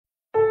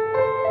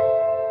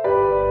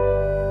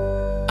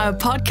A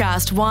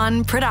Podcast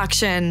One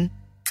production.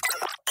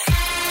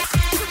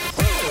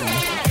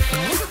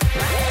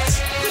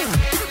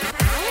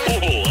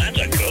 Oh, that's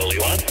a curly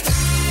one.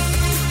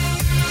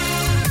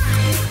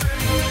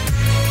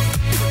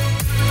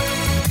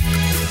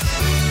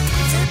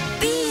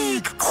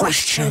 Big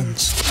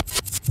questions.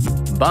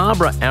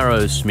 Barbara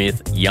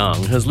Arrowsmith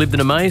Young has lived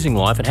an amazing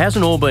life. It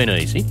hasn't all been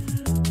easy.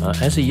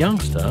 As a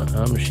youngster,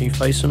 she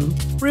faced some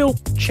real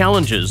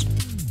challenges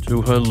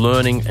to her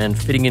learning and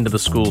fitting into the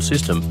school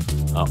system.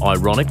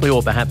 Ironically,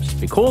 or perhaps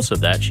because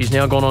of that, she's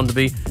now gone on to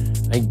be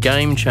a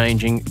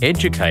game-changing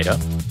educator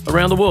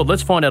around the world.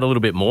 Let's find out a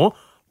little bit more.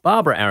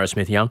 Barbara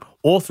Arrowsmith Young,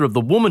 author of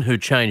The Woman Who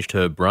Changed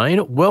Her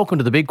Brain. Welcome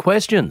to the Big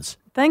Questions.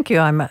 Thank you.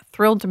 I'm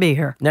thrilled to be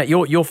here. Now,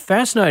 your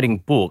fascinating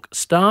book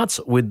starts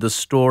with the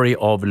story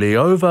of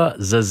Leova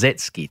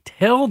Zazetsky.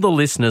 Tell the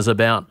listeners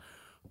about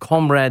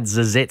Comrade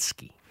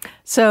Zazetsky.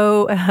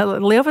 So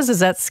Leova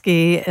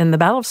Zazetsky in the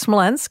Battle of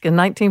Smolensk in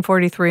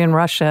 1943 in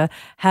Russia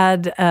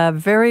had a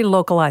very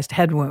localized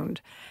head wound.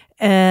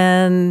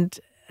 And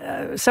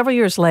several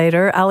years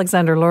later,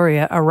 Alexander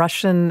Luria, a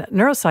Russian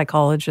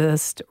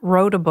neuropsychologist,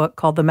 wrote a book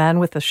called The Man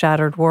with the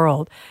Shattered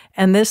World.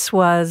 And this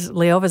was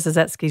Leova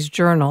Zazetsky's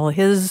journal,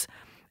 his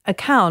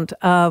account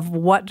of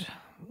what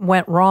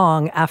went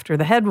wrong after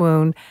the head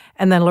wound,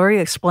 and then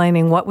Luria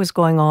explaining what was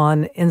going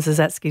on in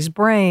Zazetsky's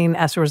brain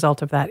as a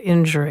result of that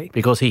injury.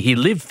 Because he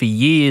lived for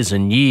years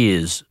and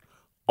years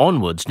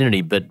onwards, didn't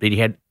he? But he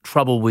had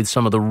trouble with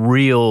some of the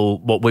real,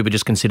 what we would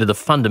just consider the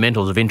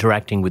fundamentals of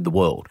interacting with the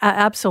world.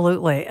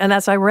 Absolutely. And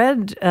as I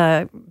read,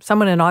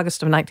 someone in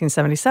August of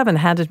 1977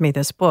 handed me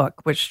this book,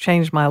 which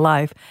changed my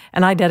life.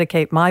 And I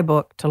dedicate my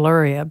book to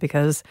Luria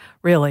because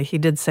really he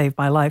did save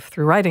my life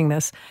through writing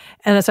this.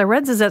 And as I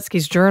read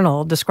Zazetsky's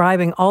journal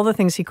describing all the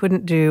things he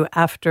couldn't do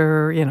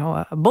after,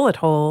 a bullet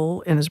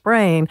hole in his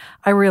brain,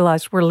 I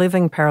realized we're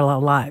living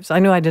parallel lives. I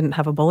knew I didn't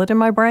have a bullet in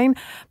my brain,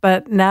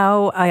 but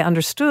now I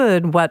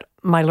understood what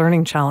my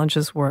learning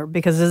challenges were,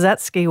 because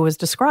Zazetsky was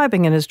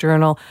describing in his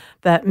journal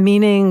that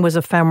meaning was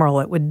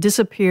ephemeral. It would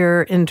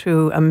disappear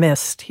into a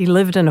mist. He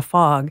lived in a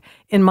fog.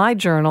 In my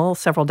journal,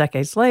 several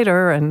decades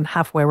later and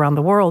halfway around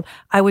the world,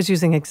 I was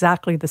using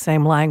exactly the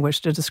same language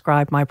to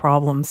describe my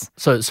problems.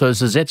 So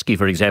Zazetsky,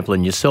 for example,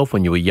 and yourself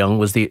when you were young,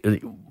 was the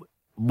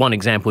one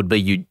example would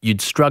be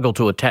you'd struggle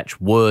to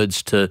attach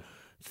words to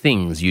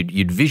things.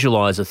 You'd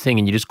visualize a thing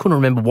and you just couldn't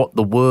remember what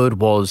the word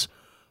was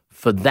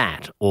for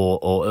that,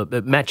 or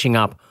matching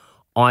up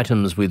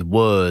items with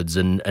words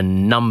and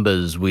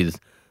numbers with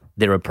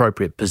their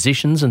appropriate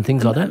positions and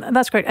things like that?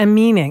 That's great. And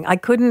meaning.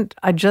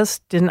 I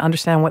just didn't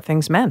understand what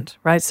things meant,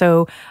 right?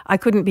 So I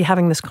couldn't be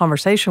having this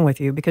conversation with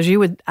you because you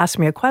would ask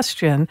me a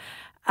question.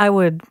 I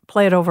would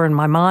play it over in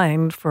my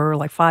mind for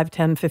like 5,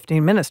 10,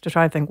 15 minutes to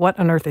try to think, what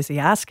on earth is he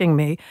asking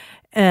me?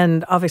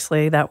 And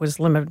obviously that was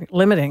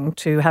limiting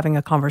to having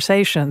a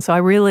conversation. So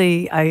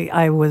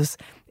I was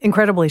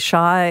incredibly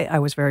shy. I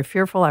was very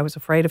fearful. I was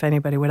afraid if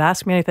anybody would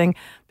ask me anything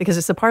because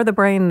it's the part of the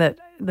brain that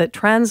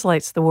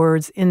translates the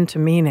words into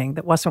meaning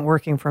that wasn't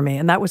working for me.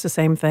 And that was the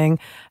same thing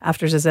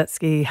after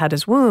Zazetsky had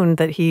his wound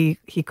that he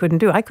couldn't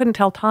do. I couldn't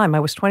tell time. I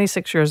was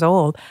 26 years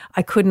old.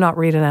 I could not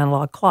read an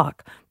analog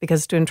clock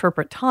because to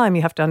interpret time,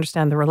 you have to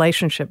understand the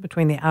relationship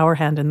between the hour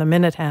hand and the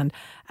minute hand.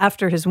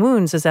 After his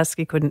wound,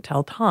 Zazetsky couldn't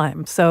tell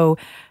time. So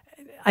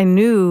I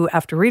knew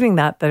after reading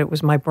that it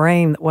was my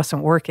brain that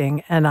wasn't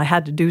working and I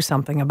had to do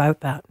something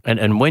about that.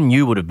 And when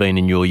you would have been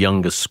in your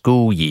younger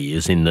school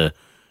years in the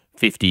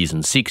 50s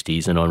and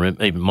 60s, and I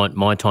remember even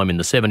my time in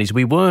the 70s,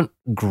 we weren't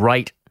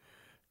great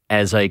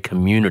as a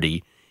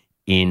community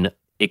in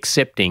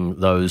accepting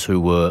those who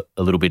were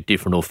a little bit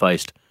different or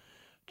faced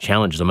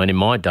challenges. I mean, in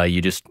my day,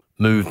 you just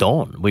moved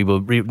on. We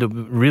were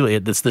really,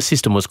 the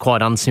system was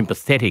quite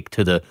unsympathetic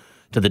to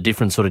the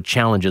different sort of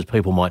challenges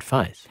people might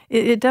face.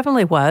 It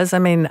definitely was. I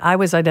mean, I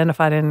was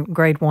identified in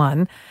grade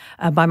 1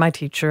 by my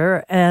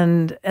teacher,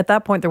 and at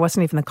that point there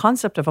wasn't even the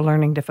concept of a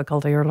learning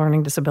difficulty or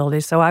learning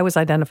disability, so I was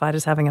identified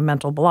as having a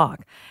mental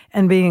block.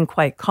 And being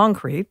quite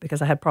concrete,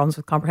 because I had problems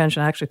with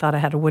comprehension, I actually thought I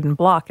had a wooden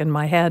block in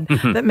my head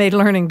that made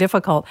learning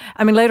difficult.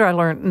 I mean, later I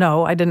learned,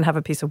 no, I didn't have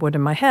a piece of wood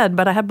in my head,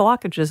 but I had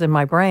blockages in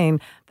my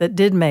brain that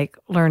did make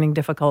learning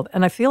difficult.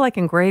 And I feel like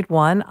in grade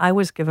 1, I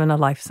was given a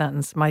life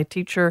sentence. My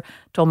teacher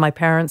told my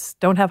parents,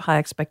 don't have high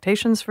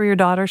expectations for your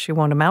daughter. She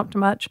won't amount to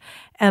much.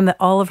 And that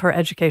all of her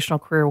educational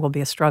career will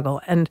be a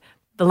struggle. And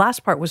the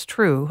last part was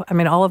true. I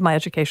mean, all of my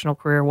educational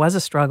career was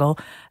a struggle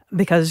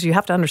because you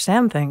have to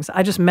understand things.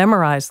 I just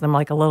memorized them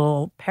like a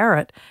little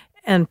parrot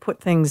and put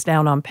things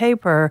down on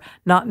paper,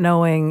 not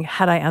knowing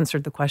had I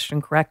answered the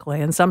question correctly.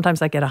 And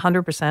sometimes I get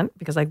 100%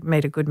 because I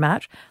made a good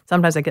match.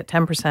 Sometimes I get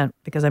 10%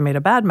 because I made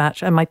a bad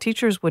match. And my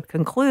teachers would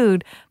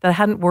conclude that I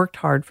hadn't worked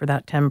hard for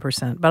that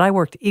 10%, but I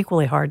worked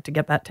equally hard to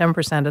get that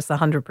 10% as the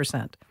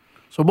 100%.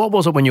 So what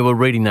was it when you were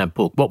reading that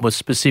book? What was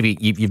specific?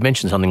 You've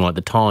mentioned something like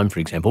the time, for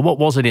example. What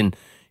was it in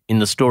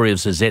the story of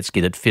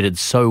Zazetsky that fitted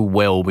so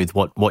well with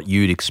what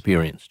you'd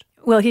experienced?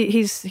 Well,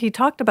 he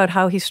talked about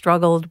how he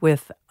struggled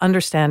with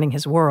understanding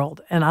his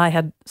world, and I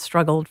had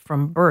struggled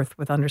from birth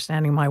with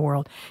understanding my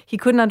world. He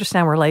couldn't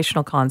understand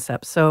relational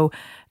concepts. So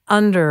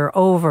under,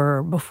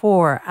 over,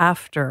 before,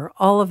 after,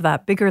 all of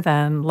that, bigger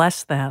than,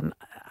 less than,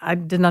 I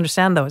didn't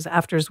understand those.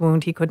 After his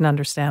wound, he couldn't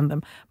understand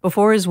them.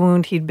 Before his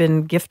wound, he'd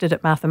been gifted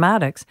at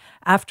mathematics.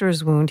 After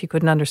his wound, he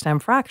couldn't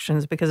understand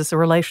fractions because it's a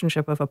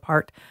relationship of a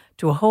part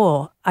to a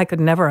whole. I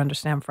could never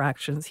understand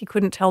fractions. He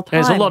couldn't tell time.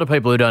 There's a lot of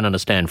people who don't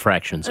understand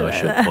fractions, I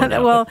should point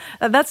out. Well,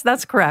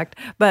 that's correct.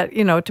 But,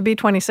 to be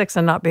 26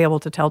 and not be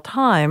able to tell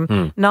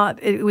time,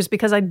 it was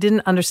because I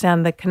didn't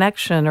understand the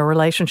connection or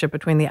relationship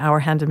between the hour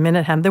hand and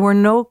minute hand. There were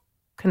no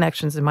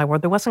connections in my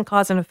world. There wasn't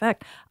cause and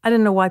effect. I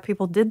didn't know why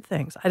people did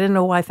things. I didn't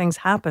know why things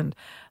happened.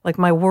 Like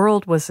my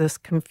world was this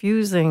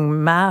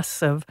confusing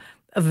mass of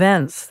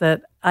events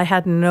that I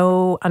had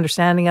no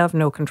understanding of,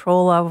 no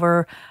control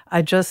over.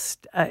 I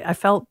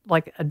felt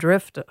like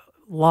adrift,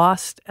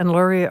 lost, and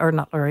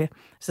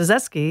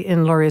Sazetsky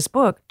in Luria's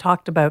book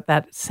talked about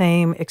that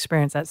same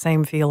experience, that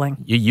same feeling.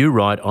 You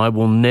write, I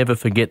will never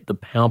forget the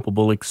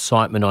palpable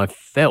excitement I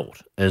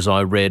felt as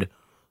I read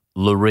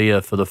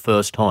Luria for the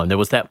first time. There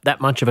was that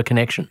much of a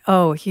connection?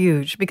 Oh,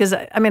 huge. Because,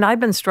 I've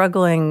been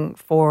struggling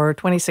for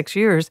 26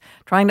 years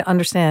trying to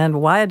understand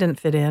why I didn't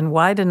fit in,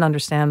 why I didn't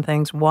understand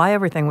things, why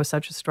everything was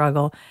such a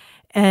struggle.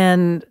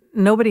 And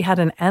nobody had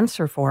an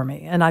answer for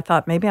me. And I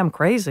thought, maybe I'm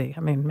crazy.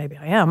 Maybe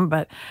I am.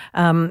 But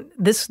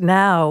this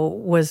now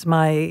was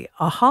my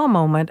aha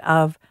moment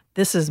of,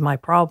 this is my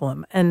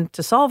problem. And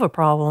to solve a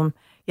problem,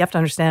 you have to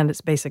understand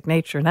its basic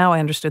nature. Now I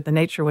understood the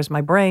nature was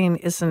my brain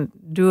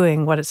isn't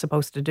doing what it's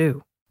supposed to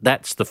do.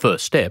 That's the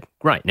first step.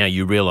 Great. Now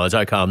you realise,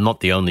 okay, I'm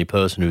not the only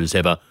person who's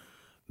ever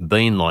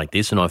been like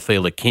this, and I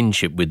feel a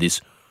kinship with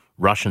this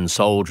Russian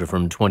soldier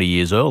from 20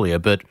 years earlier.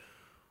 But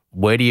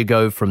where do you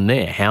go from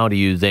there? How do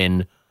you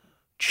then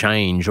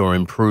change or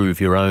improve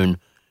your own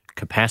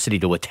capacity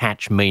to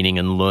attach meaning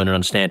and learn and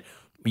understand?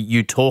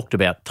 You talked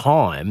about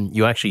time.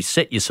 You actually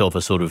set yourself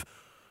a sort of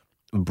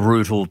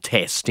brutal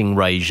testing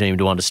regime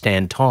to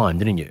understand time,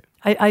 didn't you?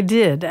 I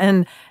did.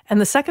 And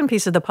the second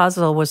piece of the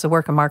puzzle was the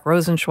work of Mark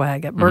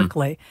Rosenzweig at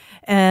Berkeley.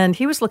 And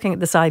he was looking at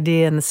this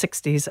idea in the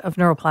 60s of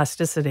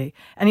neuroplasticity.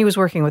 And he was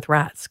working with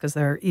rats because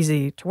they're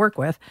easy to work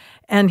with.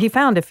 And he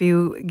found if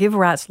you give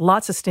rats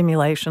lots of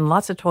stimulation,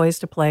 lots of toys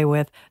to play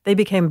with, they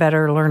became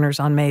better learners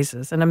on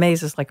mazes. And a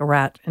maze is like a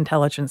rat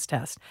intelligence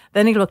test.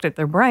 Then he looked at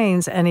their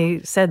brains and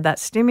he said that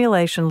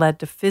stimulation led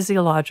to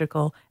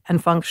physiological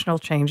and functional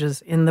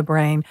changes in the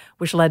brain,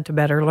 which led to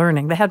better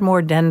learning. They had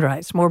more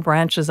dendrites, more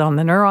branches on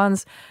the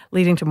neurons,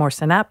 leading to more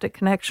synaptic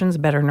connections,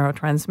 better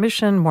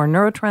neurotransmission, more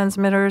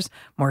neurotransmitters,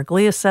 more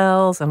glia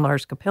cells, and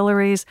large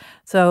capillaries.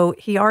 So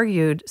he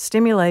argued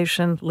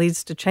stimulation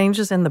leads to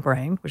changes in the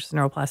brain, which is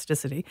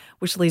neuroplasticity,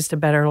 which leads to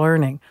better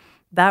learning.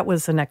 That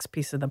was the next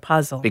piece of the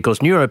puzzle. Because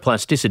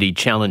neuroplasticity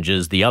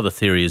challenges the other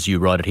theory, as you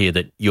write it here,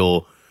 that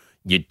you're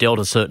dealt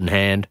a certain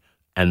hand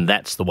and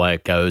that's the way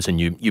it goes, and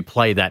you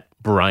play that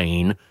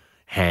brain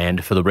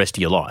hand for the rest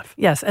of your life.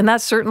 Yes, and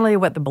that's certainly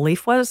what the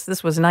belief was.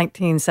 This was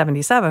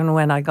 1977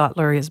 when I got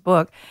Luria's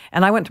book,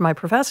 and I went to my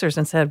professors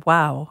and said,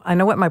 wow, I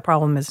know what my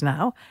problem is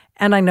now,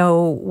 and I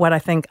know what I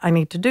think I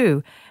need to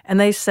do. And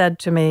they said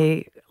to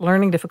me,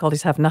 learning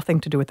difficulties have nothing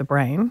to do with the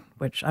brain,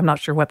 which I'm not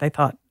sure what they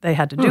thought they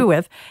had to do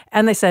with.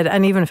 And they said,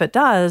 and even if it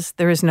does,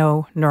 there is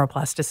no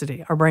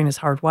neuroplasticity. Our brain is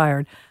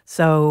hardwired.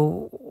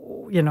 So,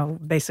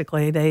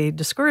 basically they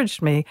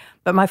discouraged me.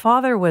 But my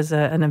father was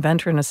an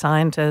inventor and a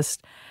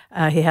scientist.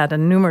 He had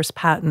numerous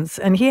patents,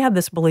 and he had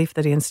this belief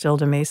that he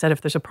instilled in me. He said,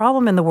 if there's a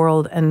problem in the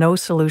world and no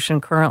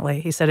solution currently,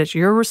 he said, it's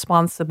your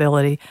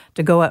responsibility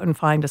to go out and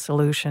find a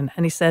solution.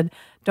 And he said,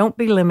 don't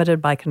be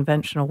limited by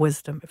conventional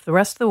wisdom. If the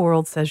rest of the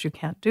world says you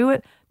can't do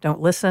it,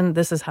 don't listen.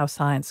 This is how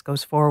science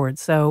goes forward.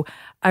 So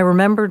I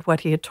remembered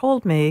what he had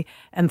told me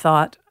and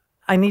thought,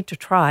 I need to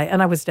try.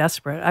 And I was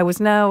desperate. I was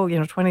now,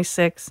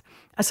 26.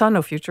 I saw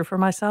no future for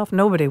myself.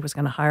 Nobody was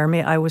going to hire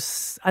me. I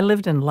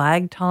lived in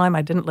lag time.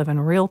 I didn't live in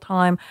real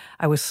time.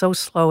 I was so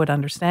slow at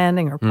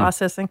understanding or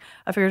processing.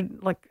 I figured,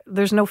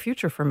 there's no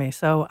future for me.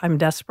 So I'm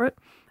desperate.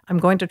 I'm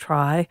going to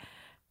try.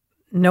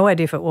 No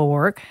idea if it will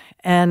work.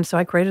 And so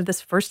I created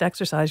this first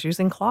exercise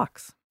using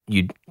clocks.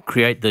 You'd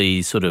create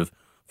these sort of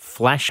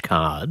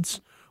flashcards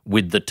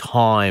with the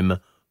time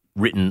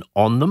written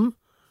on them,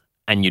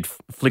 and you'd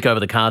flick over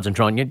the cards and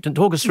try and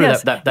talk us through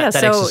that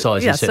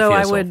exercise you set for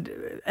yourself.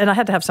 And I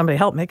had to have somebody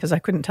help me because I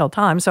couldn't tell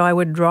time. So I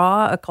would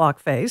draw a clock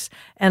face,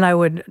 and I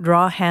would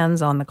draw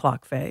hands on the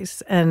clock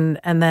face, and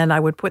then I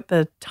would put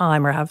the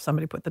time, or have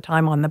somebody put the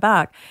time on the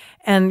back.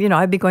 And,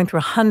 I'd be going through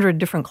 100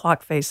 different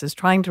clock faces,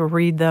 trying to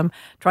read them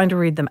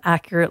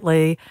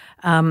accurately.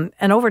 And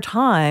over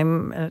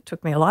time, and it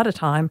took me a lot of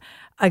time,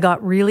 I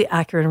got really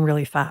accurate and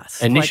really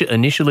fast.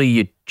 Initially,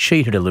 you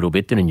cheated a little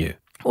bit, didn't you?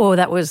 Oh,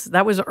 that was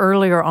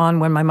earlier on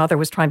when my mother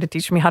was trying to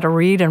teach me how to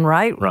read and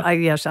write.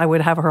 Right. I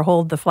would have her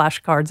hold the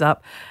flashcards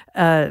up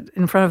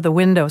in front of the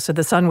window so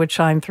the sun would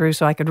shine through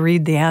so I could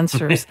read the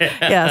answers.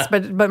 Yes,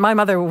 but my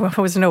mother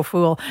was no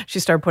fool. She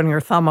started putting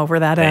her thumb over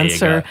that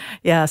answer.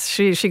 Yes,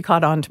 she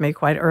caught on to me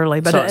quite early.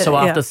 But So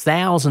after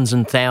thousands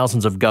and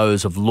thousands of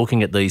goes of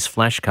looking at these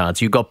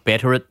flashcards, you got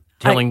better at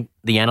telling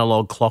the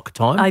analog clock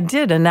time? I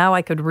did, and now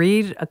I could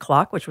read a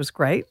clock, which was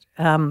great.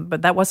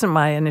 But that wasn't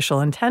my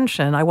initial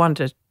intention. I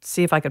wanted to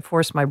see if I could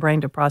force my brain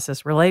to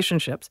process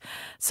relationships.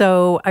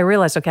 So I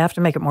realized, okay, I have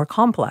to make it more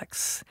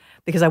complex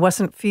because I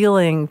wasn't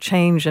feeling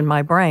change in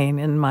my brain,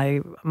 in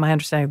my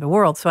understanding of the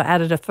world. So I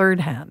added a third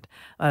hand,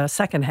 a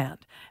second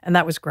hand. And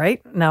that was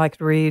great. Now I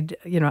could read,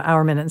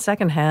 hour, minute, and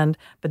second hand,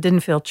 but didn't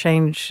feel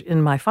change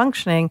in my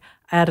functioning.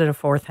 I added a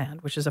fourth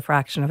hand, which is a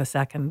fraction of a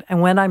second.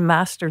 And when I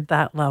mastered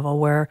that level,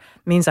 where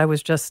it means I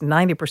was just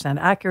 90%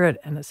 accurate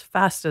and as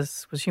fast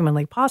as was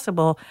humanly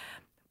possible,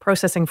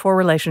 processing 4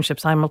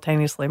 relationships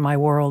simultaneously, my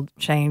world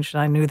changed.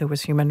 And I knew there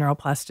was human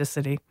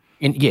neuroplasticity.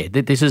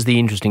 This is the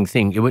interesting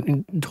thing. You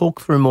would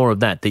talk through more of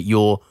that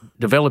you're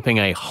developing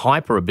a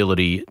hyper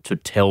ability to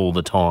tell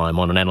the time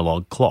on an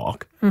analog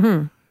clock,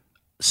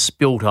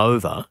 spilt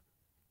over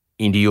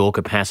into your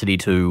capacity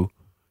to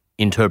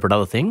interpret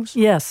other things?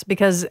 Yes,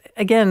 because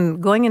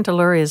again, going into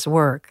Lurie's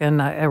work, and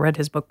I read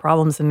his book,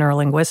 Problems in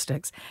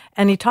Neurolinguistics,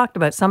 and he talked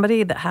about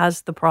somebody that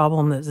has the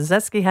problem that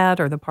Zizetsky had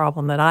or the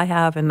problem that I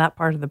have in that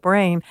part of the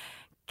brain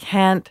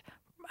can't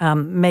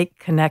make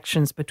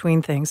connections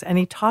between things. And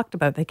he talked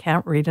about they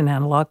can't read an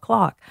analog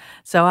clock.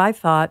 So I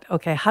thought,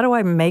 okay, how do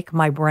I make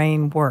my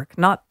brain work?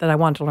 Not that I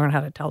want to learn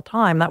how to tell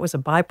time, that was a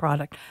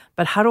byproduct,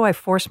 but how do I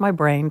force my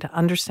brain to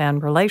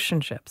understand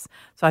relationships?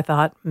 So I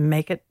thought,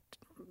 make it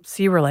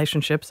see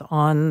relationships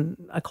on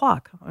a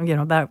clock.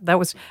 That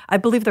was, I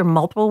believe there are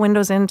multiple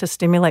windows in to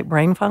stimulate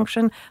brain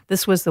function.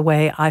 This was the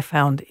way I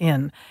found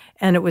in.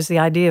 And it was the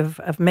idea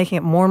of making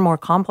it more and more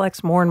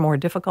complex, more and more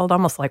difficult,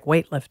 almost like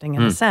weightlifting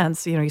in a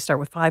sense. You start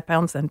with 5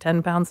 pounds, then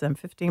 10 pounds, then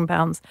 15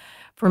 pounds.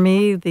 For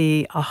me,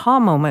 the aha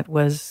moment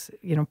was,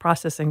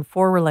 processing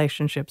 4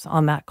 relationships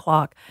on that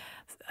clock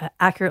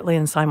accurately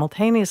and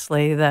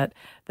simultaneously that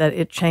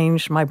it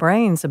changed my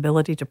brain's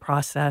ability to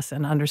process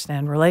and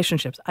understand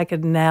relationships. I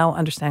could now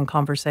understand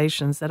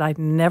conversations that I'd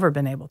never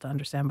been able to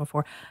understand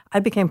before. I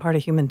became part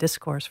of human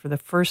discourse for the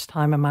first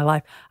time in my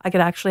life. I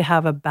could actually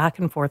have a back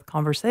and forth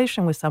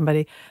conversation with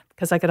somebody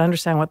because I could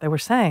understand what they were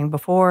saying.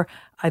 Before,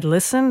 I'd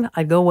listen,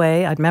 I'd go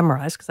away, I'd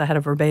memorize because I had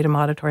a verbatim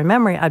auditory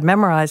memory. I'd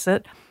memorize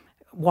it,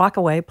 walk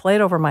away, play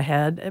it over my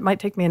head. It might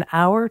take me an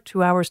hour,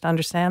 2 hours to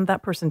understand.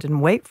 That person didn't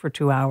wait for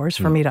 2 hours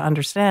for me to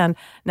understand.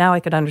 Now I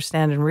could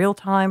understand in real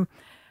time,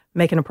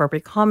 make an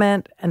appropriate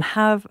comment, and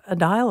have a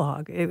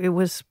dialogue. It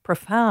was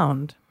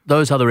profound.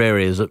 Those other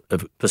areas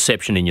of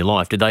perception in your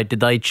life, did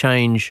they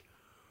change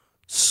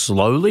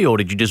slowly, or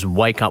did you just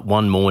wake up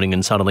one morning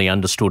and suddenly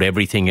understood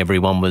everything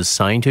everyone was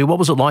saying to you? What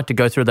was it like to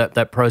go through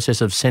that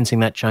process of sensing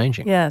that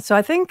changing? Yeah, so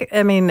I think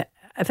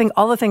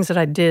all the things that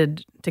I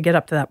did to get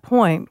up to that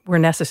point were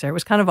necessary. It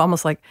was kind of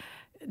almost like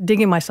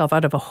digging myself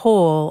out of a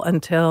hole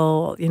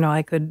until,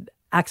 I could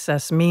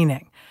access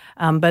meaning.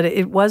 But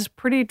it was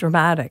pretty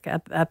dramatic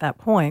at that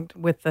point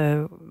with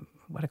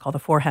what I call the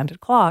 4-handed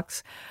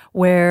clocks,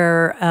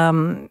 where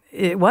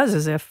it was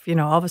as if,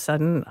 all of a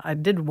sudden I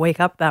did wake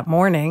up that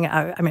morning.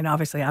 I mean,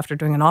 obviously after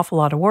doing an awful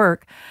lot of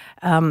work,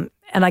 and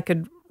I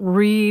could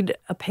read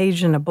a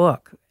page in a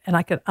book. And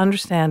I could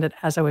understand it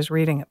as I was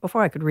reading it.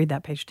 Before I could read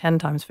that page 10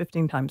 times,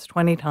 15 times,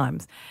 20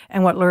 times.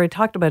 And what Lurie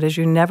talked about is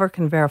you never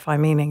can verify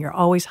meaning. You're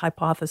always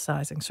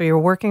hypothesizing. So you're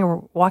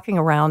walking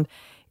around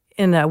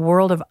in a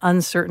world of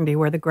uncertainty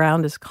where the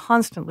ground is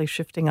constantly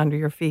shifting under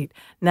your feet.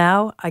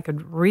 Now I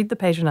could read the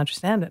page and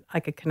understand it. I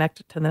could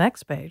connect it to the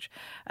next page.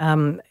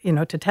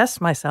 To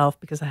test myself,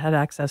 because I had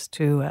access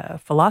to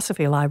a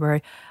philosophy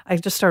library, I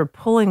just started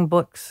pulling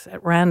books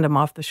at random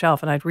off the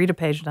shelf, and I'd read a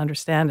page and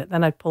understand it.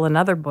 Then I'd pull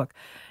another book.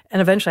 And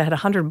eventually I had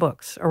 100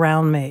 books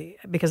around me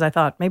because I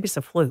thought maybe it's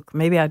a fluke.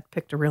 Maybe I'd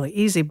picked a really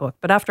easy book.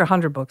 But after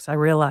 100 books, I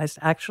realized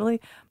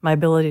actually my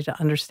ability to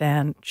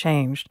understand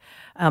changed,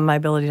 my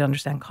ability to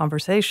understand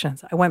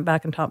conversations. I went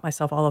back and taught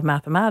myself all of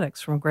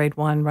mathematics from grade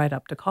 1 right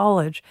up to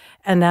college.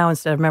 And now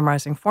instead of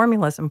memorizing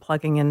formulas and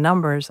plugging in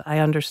numbers, I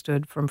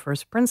understood from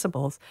first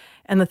principles.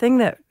 And the thing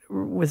that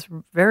was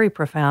very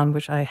profound,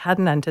 which I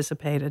hadn't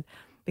anticipated,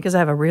 because I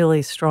have a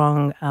really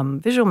strong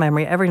visual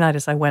memory, every night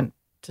as I went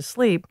to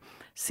sleep,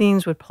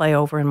 scenes would play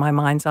over in my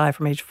mind's eye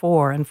from age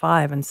 4 and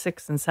 5 and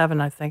 6 and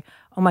 7. I think,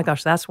 oh my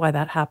gosh, that's why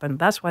that happened.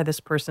 That's why this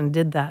person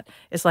did that.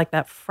 It's like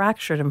that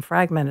fractured and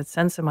fragmented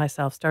sense of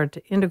myself started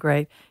to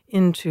integrate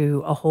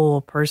into a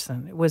whole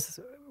person. It was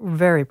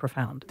very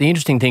profound. The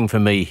interesting thing for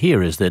me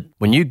here is that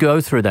when you go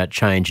through that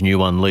change and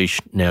you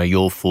unleash now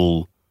your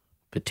full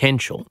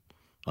potential,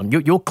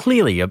 you're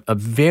clearly a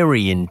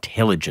very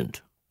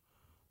intelligent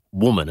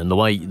woman, and the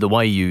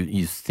way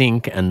you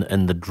think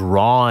and the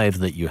drive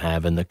that you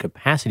have and the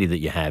capacity that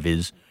you have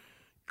is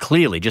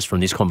clearly, just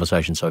from this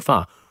conversation so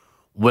far,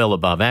 well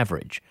above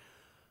average.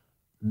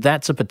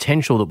 that's a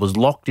potential that was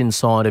locked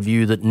inside of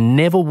you that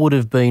never would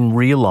have been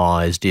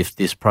realised if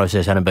this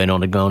process hadn't been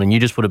undergone, and you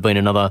just would have been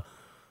another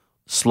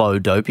slow,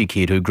 dopey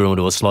kid who grew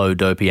into a slow,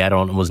 dopey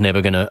adult and was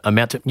never going to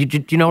amount to...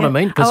 Do you know what I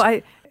mean?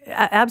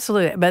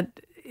 Absolutely. But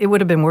it would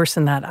have been worse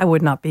than that. I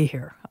would not be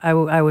here.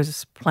 I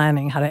was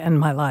planning how to end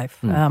my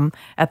life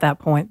at that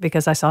point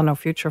because I saw no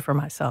future for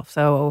myself.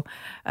 So,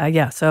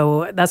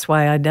 so that's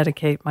why I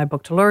dedicate my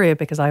book to Luria,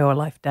 because I owe a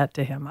life debt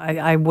to him.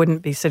 I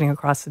wouldn't be sitting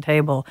across the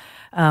table.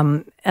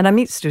 And I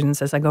meet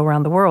students as I go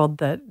around the world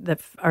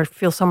that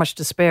feel so much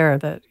despair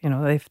that,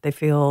 they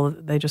feel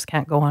they just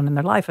can't go on in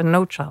their life, and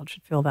no child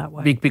should feel that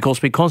way.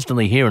 Because we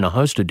constantly hear in a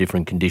host of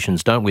different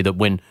conditions, don't we,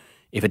 that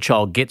if a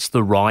child gets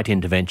the right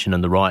intervention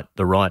and the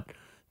right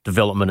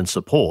development and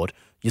support,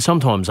 you're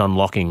sometimes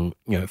unlocking,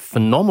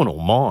 phenomenal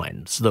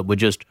minds that were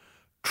just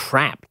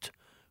trapped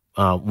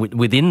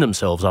within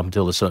themselves up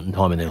until a certain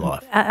time in their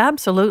life.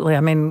 Absolutely.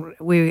 I mean,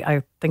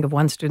 I think of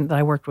one student that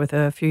I worked with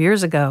a few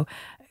years ago,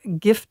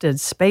 gifted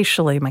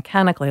spatially,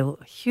 mechanically,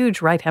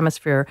 huge right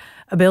hemisphere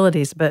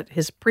abilities, but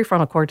his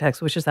prefrontal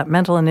cortex, which is that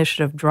mental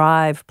initiative,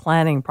 drive,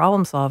 planning,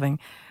 problem solving,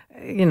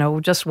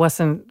 just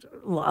wasn't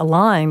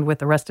aligned with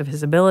the rest of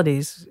his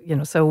abilities.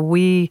 So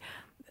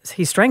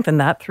he strengthened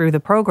that through the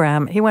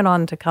program. He went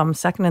on to come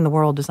second in the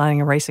world designing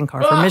a racing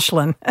car for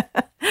Michelin.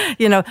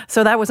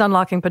 So that was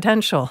unlocking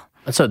potential.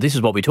 And so this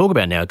is what we talk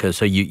about now, because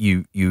so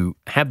you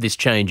have this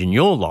change in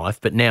your life,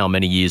 but now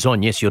many years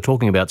on, yes, you're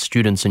talking about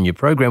students in your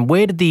program.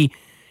 Where did the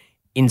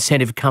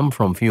incentive come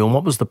from for you, and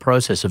what was the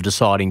process of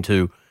deciding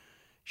to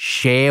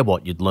share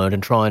what you'd learned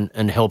and try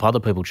and help other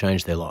people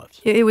change their lives?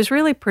 It was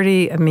really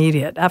pretty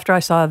immediate after I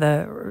saw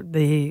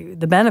the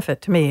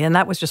benefit to me, and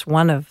that was just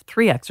one of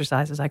 3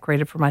 exercises I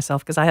created for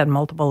myself because I had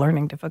multiple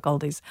learning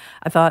difficulties.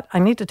 I thought, I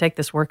need to take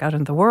this work out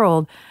into the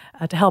world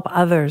to help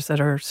others that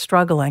are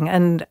struggling.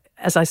 And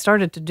as I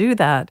started to do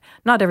that,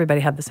 not everybody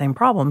had the same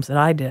problems that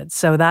I did.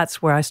 So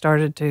that's where I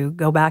started to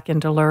go back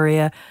into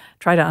Luria,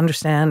 try to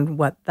understand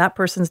what that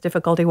person's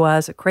difficulty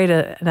was, create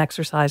an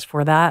exercise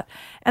for that.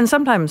 And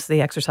sometimes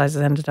the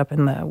exercises ended up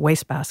in the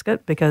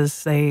wastebasket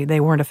because they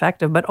weren't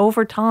effective. But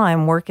over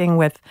time, working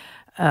with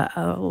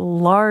a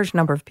large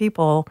number of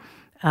people,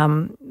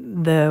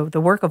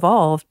 the work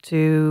evolved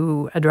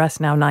to address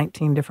now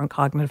 19 different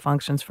cognitive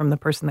functions, from the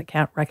person that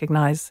can't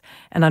recognize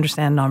and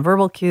understand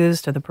nonverbal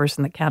cues to the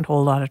person that can't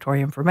hold auditory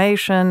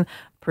information,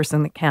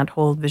 person that can't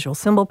hold visual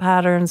symbol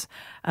patterns.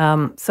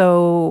 And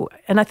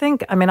I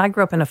think, I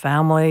grew up in a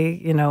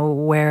family,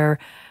 where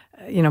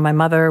my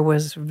mother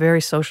was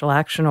very social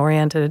action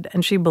oriented,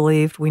 and she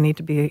believed we need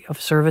to be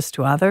of service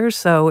to others.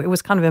 So it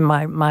was kind of in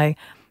my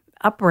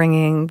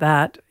upbringing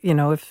that,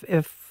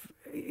 if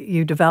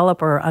you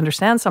develop or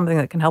understand something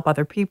that can help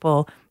other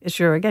people, it's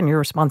your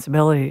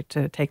responsibility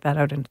to take that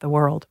out into the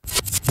world.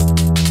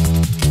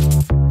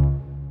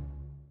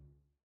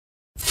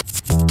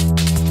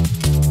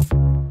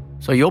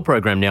 So your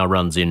program now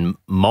runs in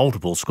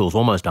multiple schools,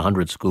 almost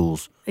 100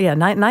 schools. Yeah,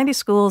 90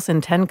 schools in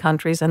 10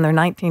 countries, and there are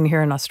 19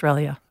 here in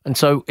Australia. And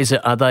so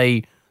are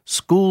they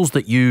schools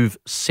that you've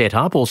set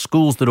up or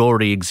schools that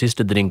already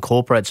existed that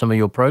incorporate some of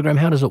your program?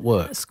 How does it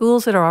work?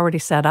 Schools that are already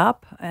set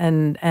up,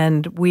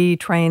 and we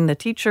train the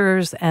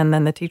teachers, and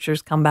then the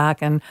teachers come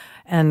back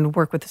and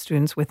work with the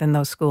students within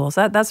those schools.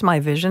 That's my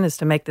vision, is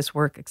to make this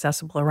work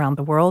accessible around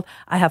the world.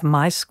 I have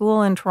my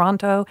school in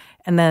Toronto,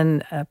 and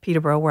then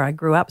Peterborough, where I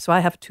grew up. So I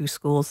have 2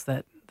 schools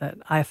that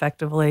I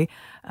effectively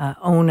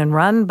own and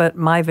run, but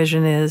my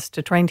vision is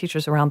to train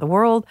teachers around the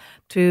world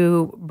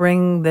to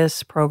bring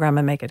this program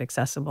and make it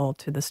accessible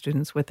to the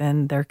students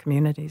within their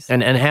communities.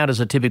 And how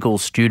does a typical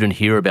student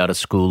hear about a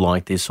school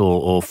like this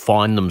or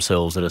find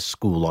themselves at a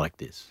school like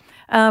this?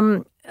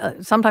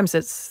 Sometimes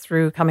it's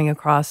through coming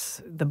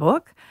across the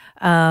book,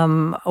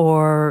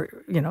 or,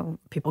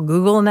 people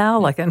Google now,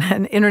 like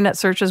an internet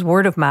searches,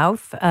 word of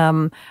mouth.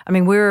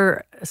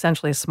 We're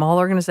essentially a small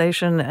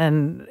organization,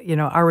 and,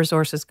 our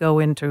resources go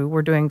into,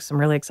 we're doing some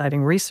really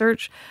exciting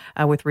research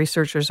with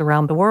researchers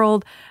around the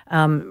world,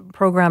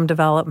 program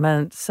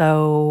development.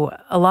 So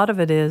a lot of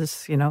it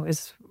is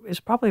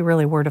probably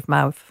really word of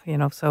mouth,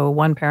 so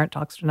one parent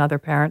talks to another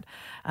parent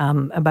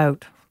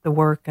about the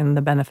work and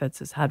the benefits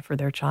it's had for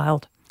their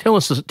child. Tell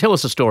us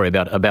a story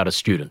about a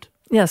student.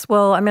 Yes,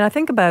 well, I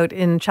think about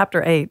in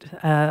chapter 8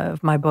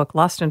 of my book,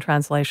 Lost in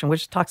Translation,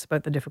 which talks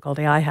about the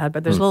difficulty I had,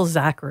 but there's little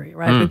Zachary,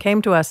 right, who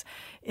came to us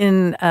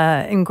in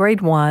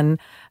grade 1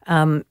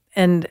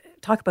 and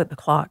talk about the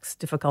clock's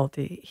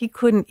difficulty. He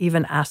couldn't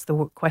even ask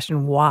the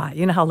question why.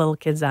 You know how little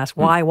kids ask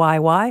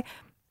why?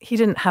 He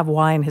didn't have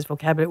why in his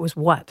vocabulary. It was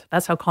what.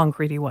 That's how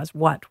concrete he was.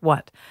 What.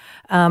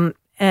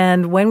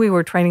 And when we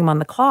were training him on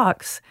the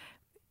clocks,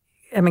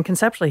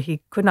 conceptually, he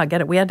could not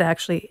get it. We had to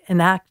actually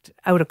enact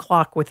out a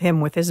clock with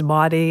him, with his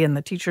body and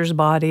the teacher's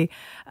body.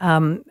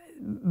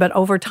 But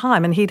over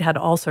time, and he'd had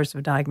all sorts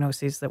of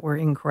diagnoses that were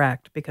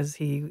incorrect because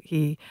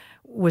he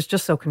was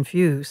just so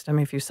confused.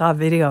 If you saw a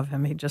video of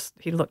him,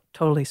 he looked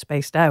totally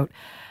spaced out.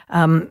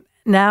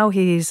 Now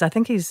I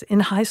think he's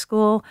in high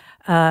school.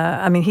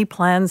 He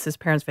plans his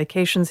parents'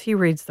 vacations. He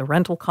reads the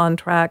rental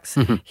contracts.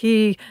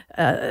 He,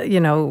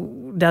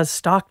 does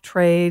stock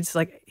trades.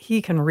 Like,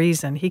 he can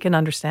reason. He can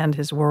understand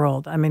his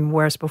world.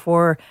 Whereas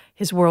before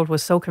his world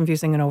was so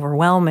confusing and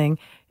overwhelming,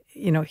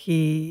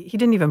 he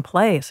didn't even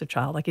play as a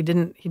child. Like, he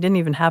didn't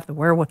even have the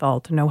wherewithal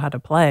to know how to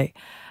play.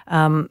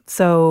 But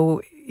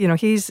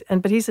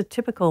he's a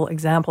typical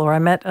example. Or I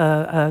met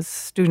a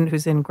student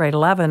who's in grade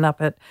 11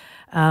 up at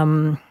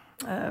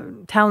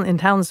in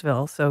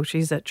Townsville. So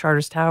she's at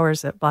Charters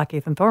Towers at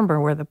Blackheath and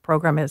Thornburn, where the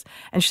program is.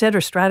 And she said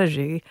her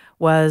strategy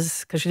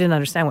was, because she didn't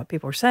understand what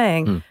people were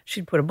saying,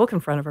 she'd put a book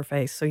in front of her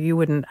face so you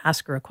wouldn't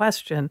ask her a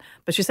question.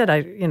 But she said,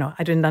 I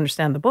didn't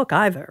understand the book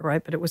either,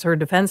 right? But it was her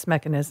defense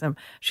mechanism.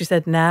 She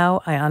said,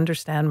 now I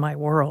understand my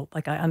world.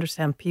 Like, I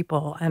understand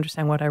people. I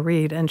understand what I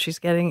read. And she's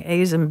getting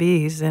A's and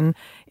B's in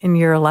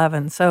year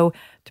 11. So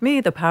to me,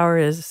 the power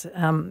is,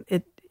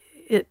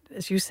 it,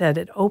 as you said,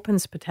 it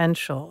opens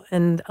potential.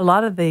 And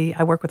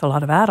I work with a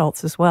lot of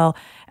adults as well,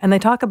 and they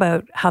talk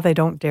about how they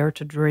don't dare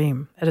to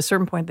dream. At a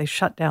certain point, they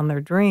shut down their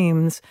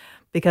dreams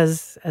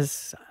because,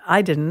 as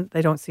I didn't,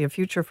 they don't see a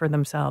future for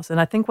themselves. And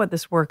I think what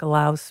this work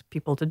allows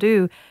people to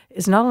do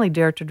is not only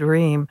dare to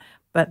dream,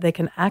 but they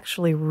can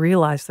actually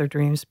realize their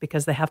dreams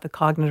because they have the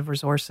cognitive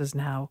resources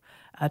now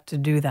to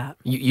do that.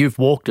 You've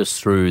walked us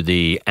through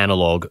the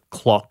analog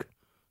clock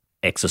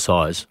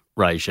exercise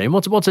regime.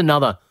 What's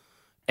another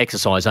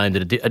exercise aimed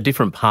at a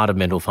different part of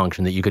mental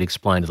function that you could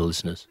explain to the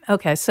listeners?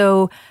 Okay,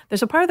 so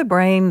there's a part of the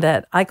brain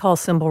that I call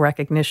symbol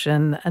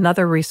recognition.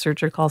 Another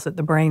researcher calls it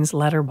the brain's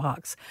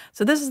letterbox.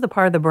 So this is the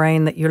part of the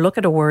brain that you look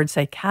at a word,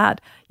 say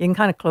cat, you can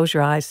kind of close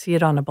your eyes, see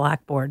it on a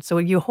blackboard. So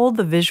you hold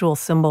the visual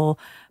symbol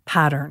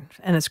pattern,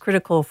 and it's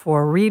critical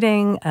for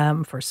reading,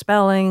 for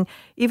spelling,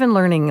 even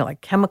learning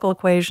like chemical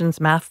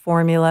equations, math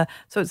formula.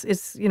 So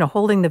it's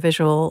holding the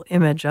visual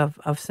image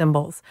of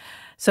symbols.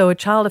 So a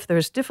child, if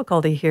there's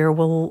difficulty here,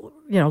 will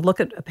look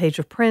at a page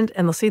of print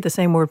and they'll see the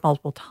same word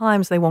multiple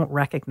times. They won't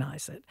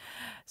recognize it.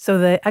 So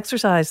the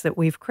exercise that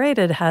we've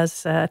created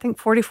has, I think,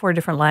 44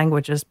 different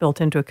languages built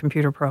into a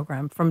computer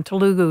program, from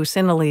Telugu,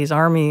 Sinhalese,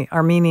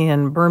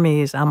 Armenian,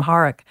 Burmese,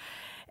 Amharic.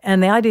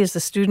 And the idea is the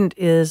student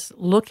is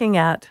looking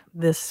at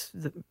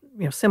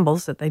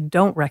symbols that they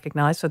don't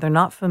recognize, so they're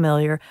not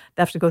familiar.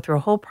 They have to go through a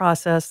whole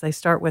process. They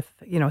start with,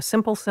 a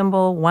simple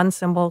symbol, one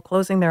symbol,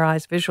 closing their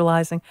eyes,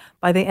 visualizing.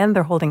 By the end,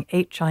 they're holding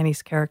 8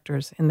 Chinese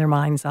characters in their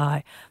mind's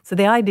eye. So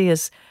the idea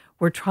is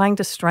we're trying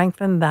to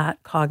strengthen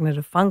that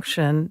cognitive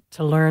function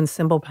to learn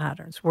symbol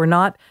patterns. We're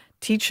not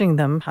teaching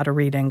them how to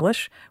read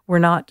English. We're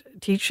not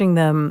teaching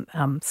them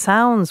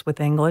sounds with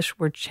English.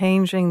 We're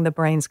changing the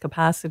brain's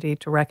capacity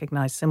to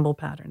recognize symbol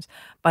patterns.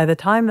 By the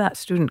time that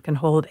student can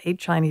hold 8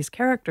 Chinese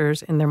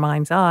characters in their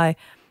mind's eye,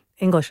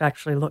 English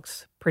actually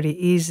looks pretty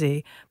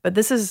easy. But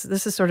this is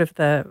sort of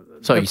the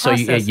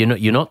process.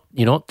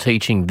 You're not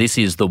teaching this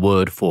is the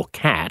word for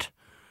cat.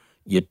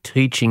 You're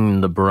teaching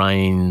the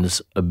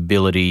brain's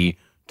ability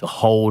to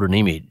hold an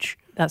image.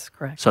 That's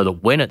correct. So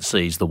that when it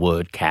sees the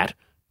word cat,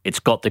 it's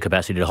got the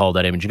capacity to hold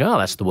that image and go, oh,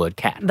 that's the word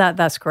cat.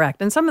 That's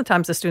correct. And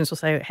sometimes the students will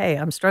say, hey,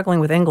 I'm struggling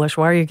with English.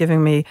 Why are you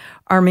giving me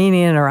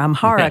Armenian or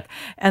Amharic?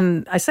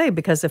 And I say,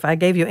 because if I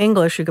gave you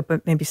English, you could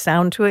put maybe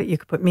sound to it, you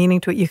could put meaning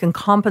to it, you can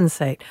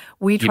compensate.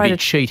 You'd be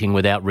cheating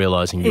without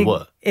realizing you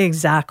were.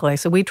 Exactly.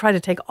 So we try to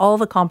take all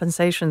the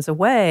compensations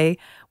away,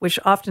 which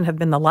often have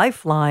been the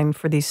lifeline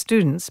for these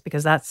students,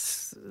 because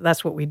that's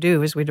what we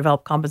do, is we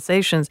develop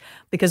compensations,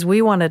 because we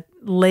want to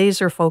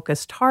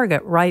laser-focused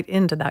target right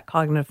into that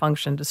cognitive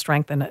function to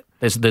strengthen it.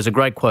 There's a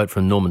great quote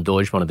from Norman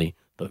Doidge, one of the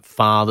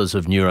fathers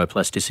of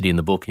neuroplasticity in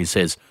the book. He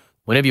says,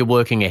 whenever you're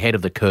working ahead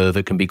of the curve,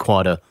 it can be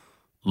quite a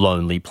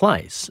lonely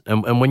place.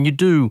 And when you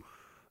do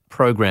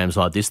programs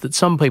like this that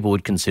some people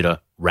would consider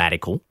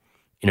radical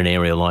in an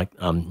area like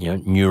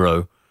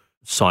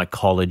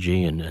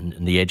neuropsychology and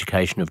the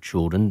education of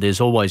children, there's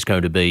always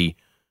going to be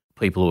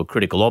people who are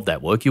critical of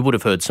that work. You would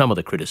have heard some of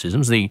the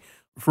criticisms.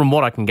 From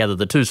what I can gather,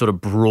 the two sort of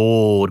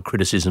broad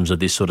criticisms of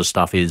this sort of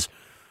stuff is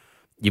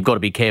you've got to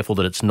be careful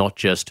that it's not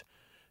just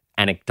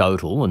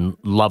anecdotal and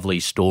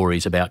lovely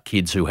stories about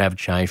kids who have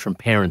changed from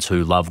parents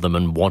who love them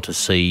and want to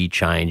see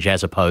change,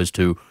 as opposed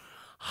to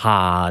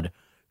hard,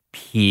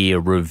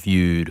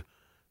 peer-reviewed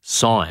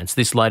science.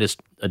 This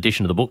latest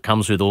edition of the book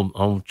comes with a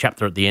whole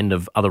chapter at the end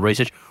of other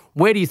research.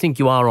 Where do you think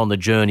you are on the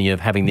journey of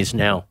having this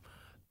now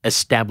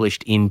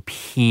established in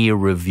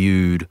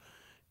peer-reviewed,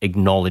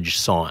 acknowledged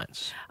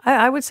science?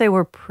 I would say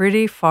we're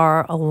pretty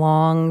far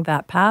along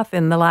that path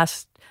in the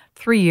last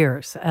 3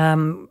 years.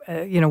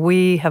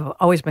 We have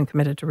always been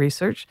committed to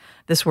research.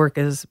 This work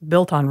is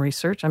built on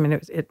research. I mean,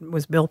 it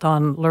was built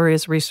on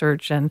Luria's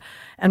research and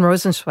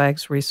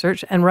Rosenzweig's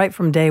research. And right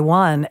from day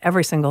one,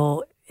 every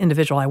single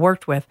individual I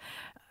worked with,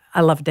 I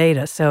love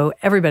data. So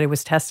everybody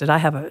was tested. I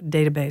have a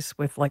database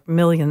with like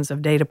millions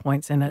of data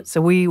points in it.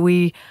 So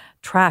we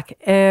track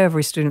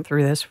every student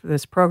through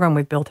this program.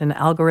 We've built in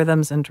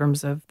algorithms in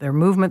terms of their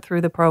movement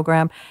through the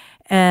program.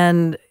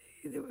 And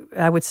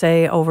I would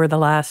say over the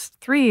last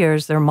 3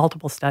 years, there are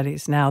multiple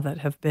studies now that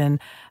have been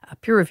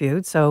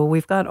peer-reviewed. So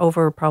we've got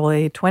over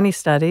probably 20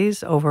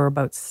 studies, over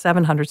about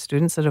 700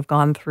 students that have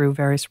gone through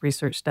various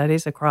research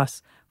studies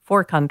across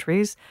 4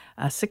 countries,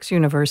 6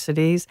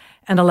 universities,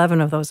 and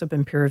 11 of those have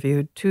been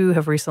peer-reviewed. 2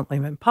 have recently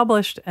been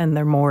published, and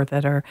there are more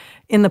that are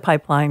in the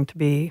pipeline to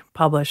be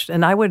published.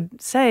 And I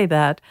would say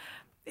that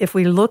if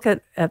we look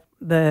at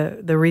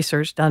the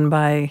research done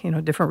by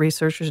different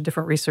researchers,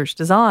 different research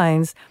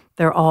designs,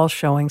 they're all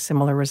showing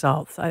similar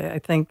results. I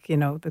think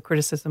the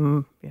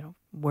criticism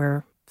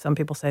where some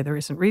people say there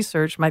isn't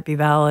research might be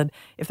valid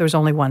if there's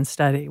only one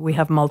study. We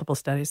have multiple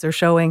studies. They're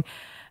showing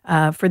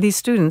for these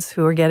students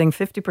who are getting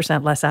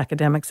 50% less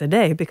academics a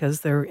day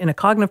because they're in a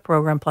cognitive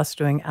program plus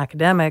doing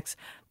academics,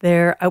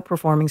 they're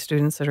outperforming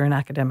students that are in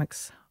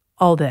academics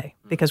all day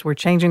because we're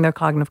changing their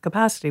cognitive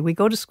capacity. We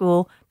go to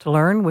school to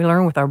learn. We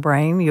learn with our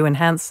brain. You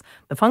enhance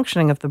the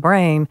functioning of the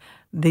brain.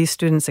 These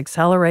students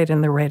accelerate in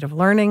their rate of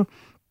learning,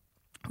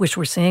 which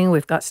we're seeing.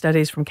 We've got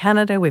studies from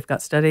Canada. We've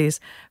got studies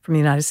from the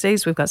United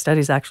States. We've got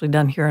studies actually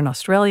done here in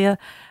Australia.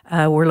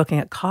 We're looking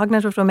at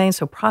cognitive domains,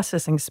 so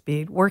processing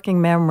speed,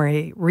 working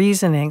memory,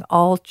 reasoning,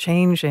 all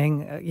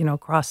changing,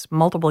 across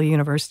multiple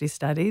university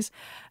studies.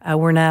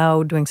 We're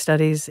now doing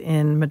studies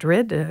in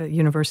Madrid.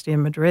 University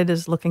in Madrid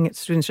is looking at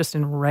students just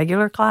in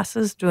regular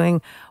classes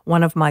doing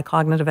one of my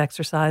cognitive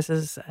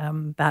exercises.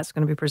 That's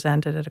going to be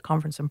presented at a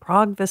conference in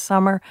Prague this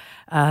summer.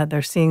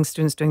 They're seeing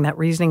students doing that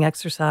reasoning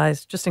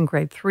exercise just in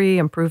grade 3,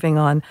 improving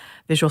on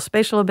visual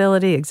spatial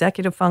ability,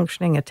 executive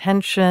functioning,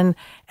 attention,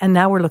 and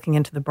now we're looking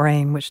into the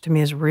brain, which to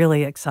me is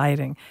really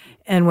exciting.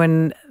 And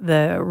when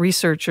the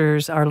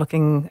researchers are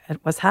looking at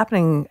what's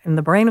happening in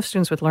the brain of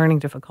students with learning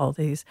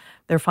difficulties,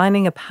 they're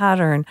finding a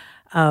pattern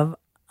of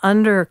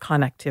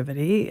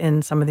underconnectivity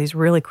in some of these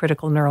really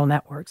critical neural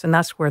networks. And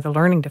that's where the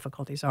learning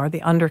difficulties are,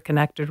 the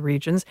underconnected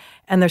regions.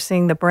 And they're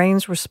seeing the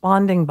brains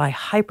responding by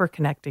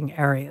hyperconnecting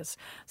areas.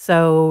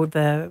 So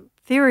the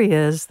theory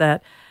is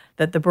that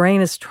the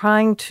brain is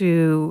trying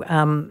to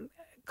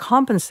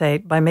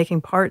compensate by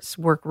making parts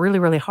work really,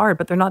 really hard,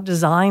 but they're not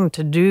designed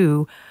to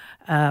do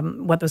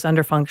what those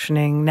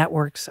underfunctioning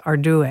networks are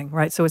doing,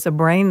 right? So it's a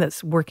brain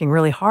that's working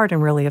really hard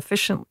and really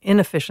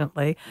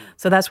inefficiently.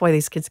 So that's why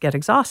these kids get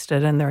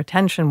exhausted and their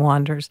attention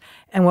wanders.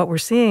 And what we're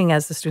seeing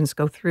as the students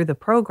go through the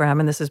program,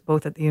 and this is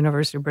both at the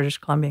University of British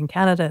Columbia in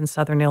Canada and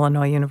Southern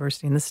Illinois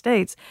University in the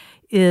States,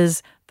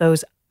 is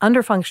those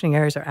underfunctioning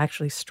areas are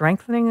actually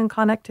strengthening in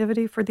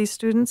connectivity for these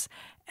students,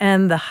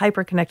 and the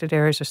hyperconnected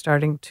areas are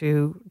starting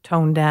to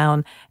tone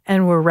down,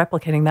 and we're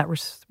replicating that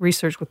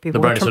research with people.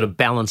 The brain is sort of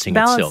balancing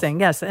itself.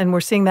 Yes, and we're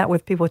seeing that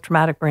with people with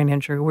traumatic brain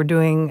injury. We're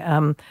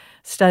doing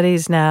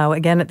studies now,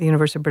 again at the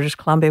University of British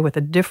Columbia, with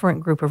a different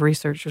group of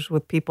researchers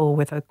with people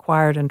with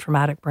acquired and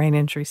traumatic brain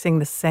injury, seeing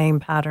the same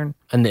pattern.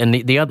 And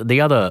the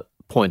other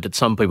point that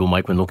some people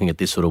make when looking at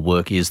this sort of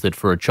work is that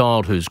for a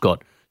child who's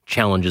got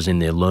challenges in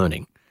their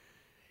learning,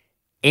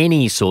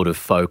 any sort of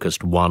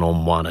focused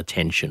one-on-one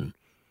attention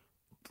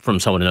from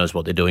someone who knows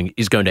what they're doing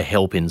is going to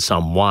help in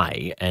some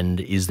way. And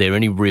is there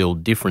any real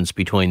difference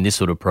between this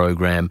sort of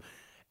program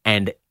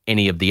and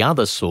any of the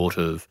other sort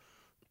of,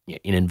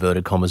 in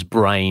inverted commas,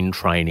 brain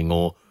training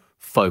or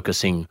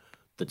focusing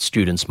that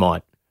students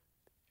might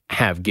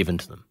have given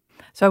to them?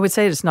 So I would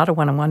say it's not a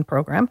one-on-one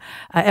program.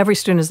 Every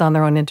student is on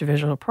their own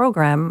individual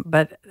program,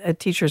 but a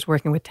teacher is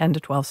working with 10 to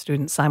 12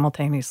 students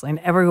simultaneously. And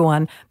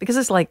everyone, because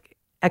it's like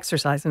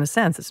exercise in a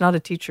sense, it's not a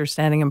teacher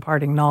standing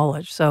imparting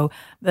knowledge. So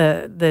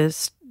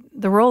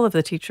the role of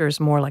the teacher is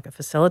more like a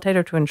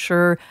facilitator to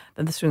ensure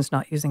that the student's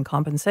not using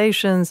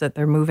compensations, that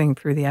they're moving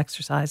through the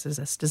exercises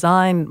as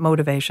designed,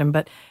 motivation.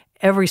 But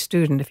every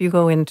student, if you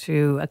go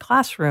into a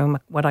classroom,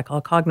 what I call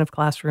a cognitive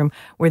classroom,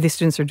 where these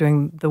students are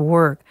doing the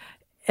work,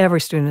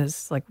 every student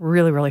is like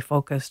really, really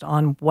focused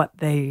on what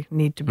they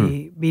need to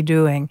be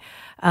doing.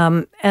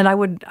 And I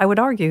would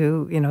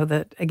argue,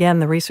 that again,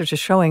 the research is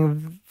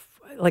showing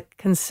like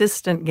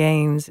consistent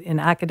gains in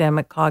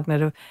academic,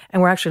 cognitive,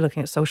 and we're actually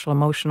looking at social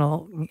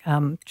emotional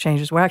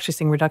changes. We're actually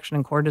seeing reduction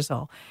in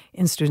cortisol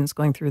in students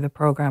going through the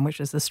program, which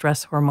is the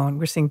stress hormone.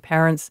 We're seeing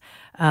parents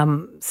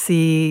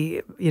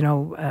see,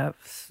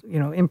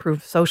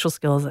 improved social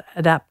skills,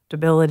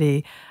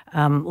 adaptability,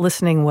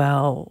 listening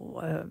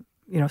well,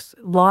 a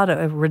lot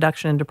of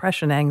reduction in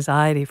depression,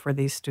 anxiety for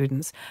these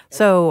students.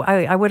 So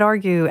I would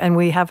argue, and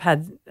we have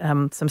had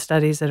some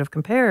studies that have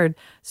compared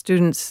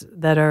students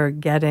that are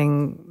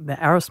getting the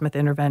Arrowsmith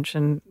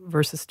intervention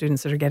versus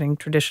students that are getting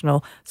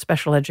traditional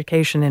special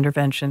education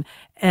intervention.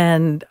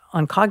 And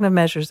on cognitive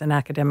measures and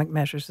academic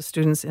measures, the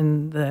students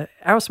in the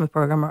Arrowsmith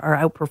program are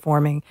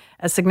outperforming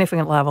at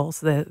significant levels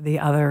the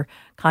other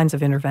kinds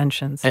of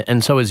interventions.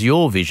 And so is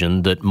your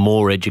vision that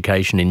more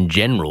education in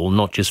general,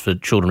 not just for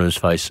children who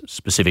face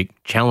specific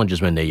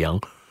challenges when they're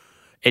young,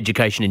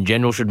 education in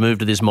general should move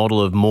to this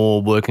model of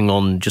more working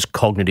on just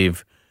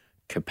cognitive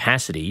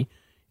capacity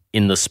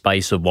in the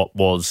space of what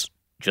was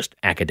just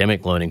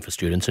academic learning for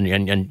students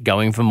and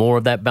going for more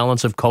of that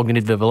balance of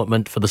cognitive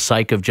development for the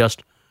sake of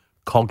just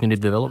cognitive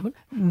development?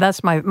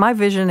 That's my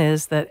vision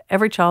is that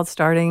every child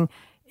starting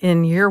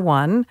in year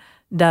one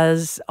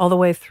does all the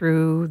way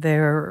through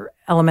their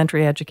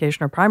elementary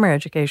education or primary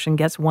education,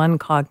 gets one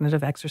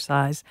cognitive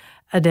exercise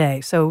a day.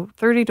 So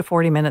 30 to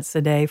 40 minutes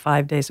a day,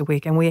 5 days a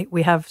week. And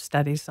we have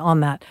studies on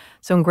that.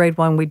 So in grade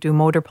one, we do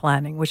motor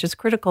planning, which is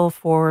critical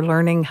for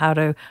learning how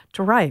to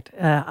write,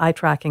 eye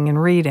tracking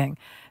and reading.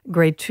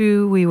 Grade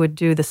two, we would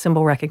do the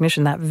symbol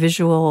recognition, that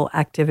visual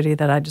activity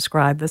that I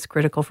described that's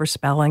critical for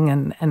spelling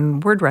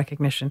and word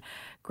recognition.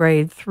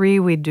 Grade three,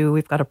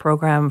 we've got a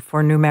program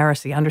for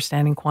numeracy,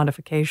 understanding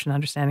quantification,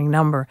 understanding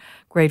number.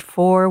 Grade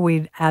four,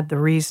 we'd add the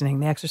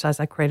reasoning, the exercise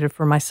I created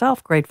for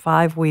myself. Grade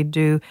five, we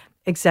do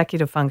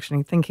executive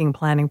functioning, thinking,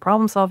 planning,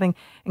 problem solving.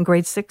 In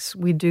grade six,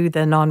 we do the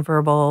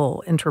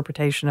nonverbal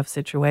interpretation of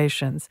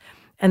situations.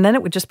 And then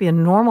it would just be a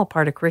normal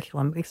part of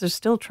curriculum because there's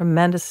still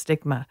tremendous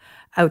stigma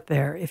out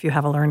there if you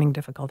have a learning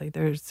difficulty.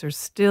 There's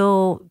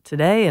still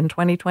today in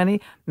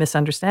 2020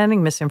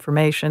 misunderstanding,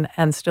 misinformation,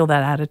 and still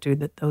that attitude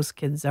that those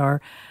kids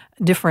are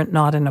different,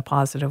 not in a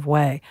positive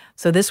way.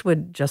 So this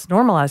would just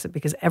normalize it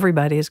because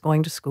everybody is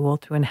going to school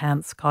to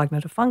enhance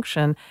cognitive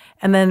function.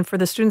 And then for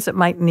the students that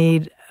might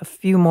need a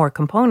few more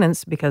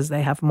components because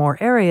they have more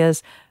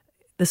areas,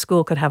 the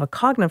school could have a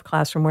cognitive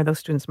classroom where those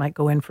students might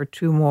go in for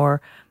 2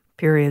 more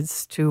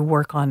periods to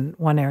work on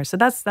one area. So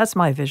that's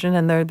my vision,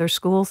 and there are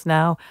schools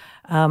now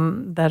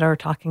that are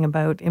talking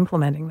about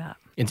implementing that.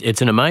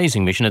 It's an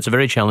amazing mission. It's a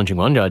very challenging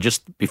one.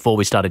 Just before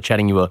we started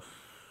chatting, you were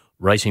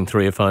racing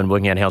through your phone,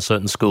 working out how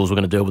certain schools were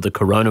going to deal with the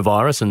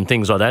coronavirus and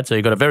things like that. So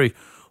you've got a very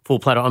full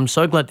platter. I'm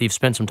so glad that you've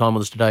spent some time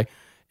with us today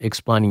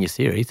explaining your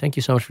theory. Thank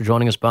you so much for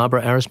joining us,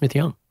 Barbara Arrowsmith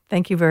Young.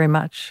 Thank you very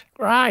much.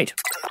 Great.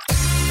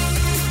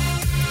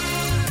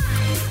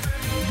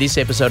 This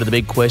episode of The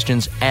Big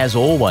Questions, as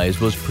always,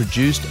 was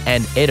produced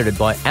and edited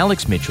by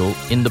Alex Mitchell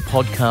in the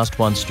Podcast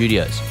One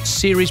studios.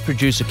 Series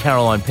producer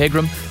Caroline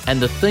Pegram,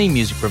 and the theme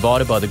music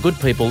provided by the good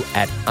people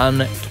at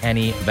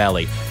Uncanny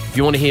Valley. If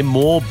you want to hear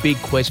more Big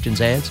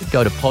Questions answered,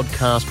 go to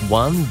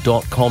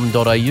podcastone.com.au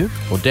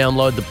or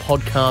download the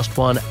Podcast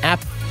One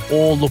app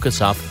or look us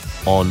up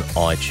on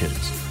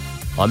iTunes.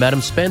 I'm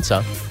Adam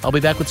Spencer. I'll be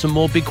back with some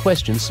more Big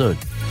Questions soon.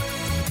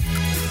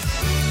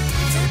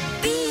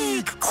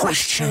 Big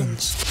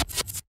Questions.